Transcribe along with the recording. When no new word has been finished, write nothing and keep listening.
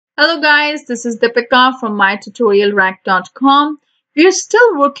Hello guys, this is Deepika from Mytutorialrack.com. We are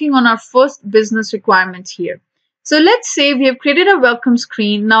still working on our first business requirement here. So let's say we have created a welcome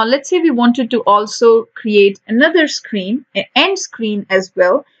screen. Now let's say we wanted to also create another screen, an end screen as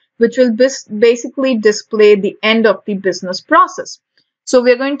well, which will basically display the end of the business process. So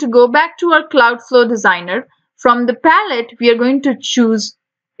we're going to go back to our Cloudflow designer. From the palette, we are going to choose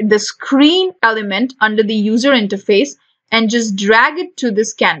the screen element under the user interface and just drag it to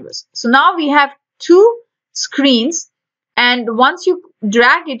this canvas. So now we have two screens, and once you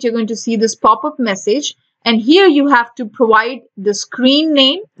drag it, you're going to see this pop-up message, and here you have to provide the screen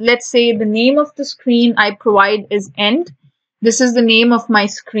name. Let's say the name of the screen I provide is end. This is the name of my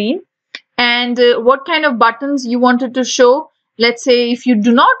screen, and what kind of buttons you wanted to show. Let's say if you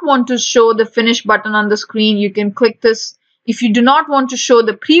do not want to show the finish button on the screen, you can click this. If you do not want to show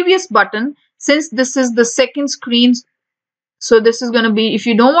the previous button, since this is the second screen, so this is going to be, if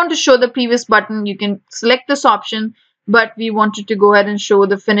you don't want to show the previous button, you can select this option, but we wanted to go ahead and show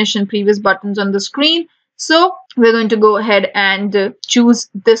the finish and previous buttons on the screen. So we're going to go ahead and choose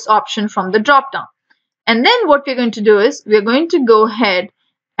this option from the drop down. And then what we're going to do is we're going to go ahead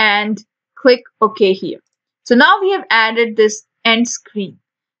and click OK here. So now we have added this end screen.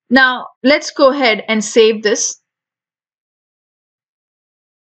 Now let's go ahead and save this.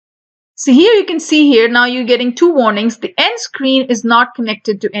 So here you can see here, now you're getting two warnings. The end screen is not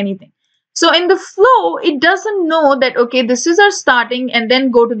connected to anything. So in the flow, it doesn't know that, okay, this is our starting and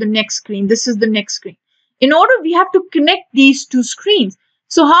then go to the next screen. This is the next screen. In order, we have to connect these two screens.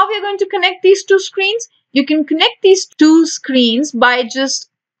 So how we are going to connect these two screens? You can connect these two screens by just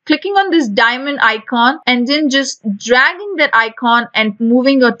clicking on this diamond icon and then just dragging that icon and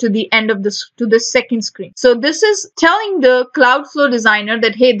moving it to the end of this, to the second screen. So this is telling the Cloudflow designer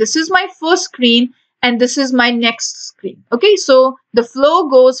that, hey, this is my first screen and this is my next screen. Okay, so the flow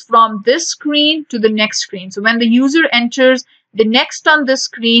goes from this screen to the next screen. So when the user enters the next on this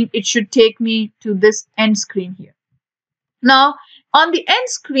screen, it should take me to this end screen here. Now, on the end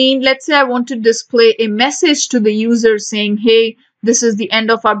screen, let's say I want to display a message to the user saying, hey, this is the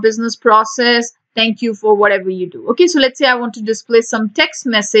end of our business process. Thank you for whatever you do. Okay, so let's say I want to display some text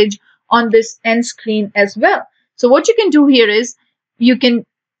message on this end screen as well. So what you can do here is you can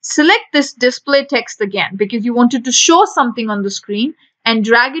select this display text again because you wanted to show something on the screen and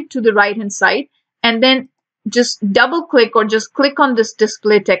drag it to the right hand side and then just double click or just click on this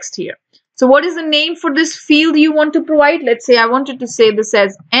display text here. So what is the name for this field you want to provide? Let's say I wanted to say this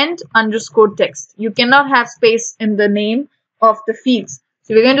as end_text. You cannot have space in the name of the fields.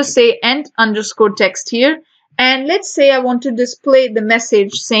 So we're going to say end_text here. And let's say I want to display the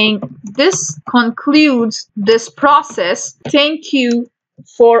message saying this concludes this process. Thank you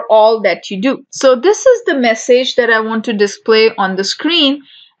for all that you do. So this is the message that I want to display on the screen.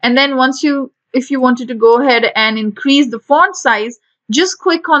 And then if you wanted to go ahead and increase the font size, just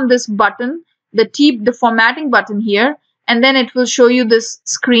click on this button, the formatting button here, and then it will show you this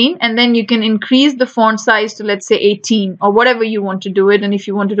screen, and then you can increase the font size to, let's say, 18 or whatever you want to do it. And if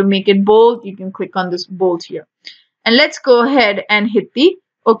you wanted to make it bold, you can click on this bold here. And let's go ahead and hit the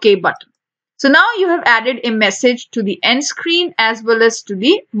OK button. So now you have added a message to the end screen as well as to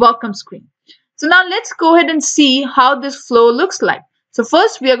the welcome screen. So now let's go ahead and see how this flow looks like. So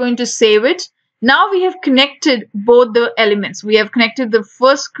first we are going to save it. Now we have connected both the elements. We have connected the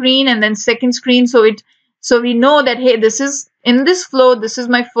first screen and then second screen. So we know that, hey, this is in this flow, this is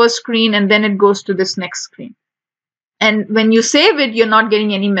my first screen, and then it goes to this next screen. And when you save it, you're not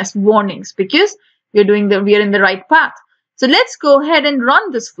getting any warnings because we are in the right path. So let's go ahead and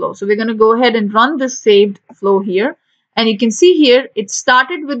run this flow. So we're going to go ahead and run this saved flow here. And you can see here, it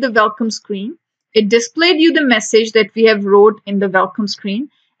started with the welcome screen. It displayed you the message that we have wrote in the welcome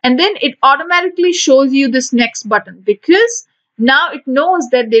screen. And then it automatically shows you this next button because now it knows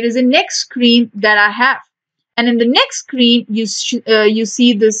that there is a next screen that I have. And in the next screen, you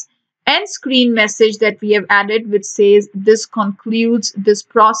see this end screen message that we have added, which says, this concludes this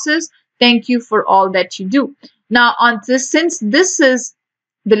process. Thank you for all that you do. Now, since this is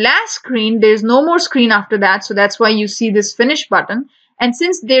the last screen, there's no more screen after that. So that's why you see this finish button. And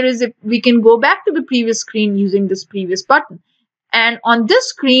since we can go back to the previous screen using this previous button. And on this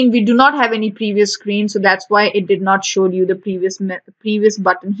screen, we do not have any previous screen. So that's why it did not show you the previous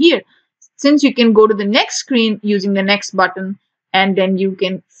button here. Since you can go to the next screen using the next button, and then you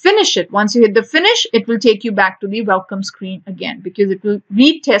can finish it. Once you hit the finish, it will take you back to the welcome screen again because it will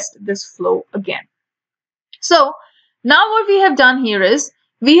retest this flow again. So now what we have done here is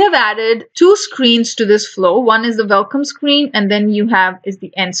we have added two screens to this flow. One is the welcome screen, and then is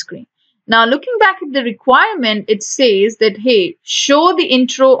the end screen. Now, looking back at the requirement, it says that, hey, show the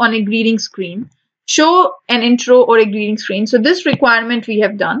intro on a greeting screen. Show an intro or a greeting screen. So this requirement we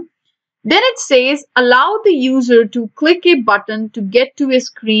have done. Then it says, allow the user to click a button to get to a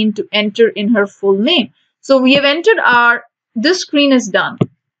screen to enter in her full name. So we have entered this screen is done.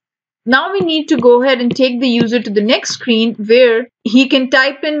 Now we need to go ahead and take the user to the next screen where he can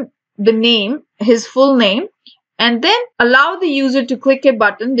type in the name, his full name, and then allow the user to click a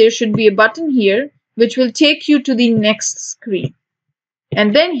button. There should be a button here which will take you to the next screen.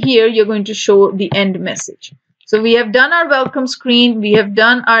 And then here you're going to show the end message. So we have done our welcome screen. We have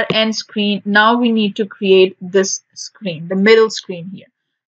done our end screen. Now we need to create this screen, the middle screen here.